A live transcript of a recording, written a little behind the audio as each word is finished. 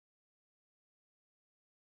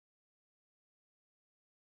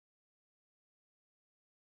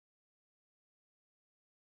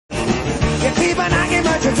You keep a knocking,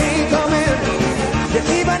 but you can't come in. You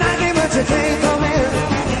keep a knocking, but you can't come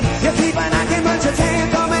in. You keep a knocking, but you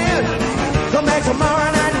can't come in. Come back tomorrow.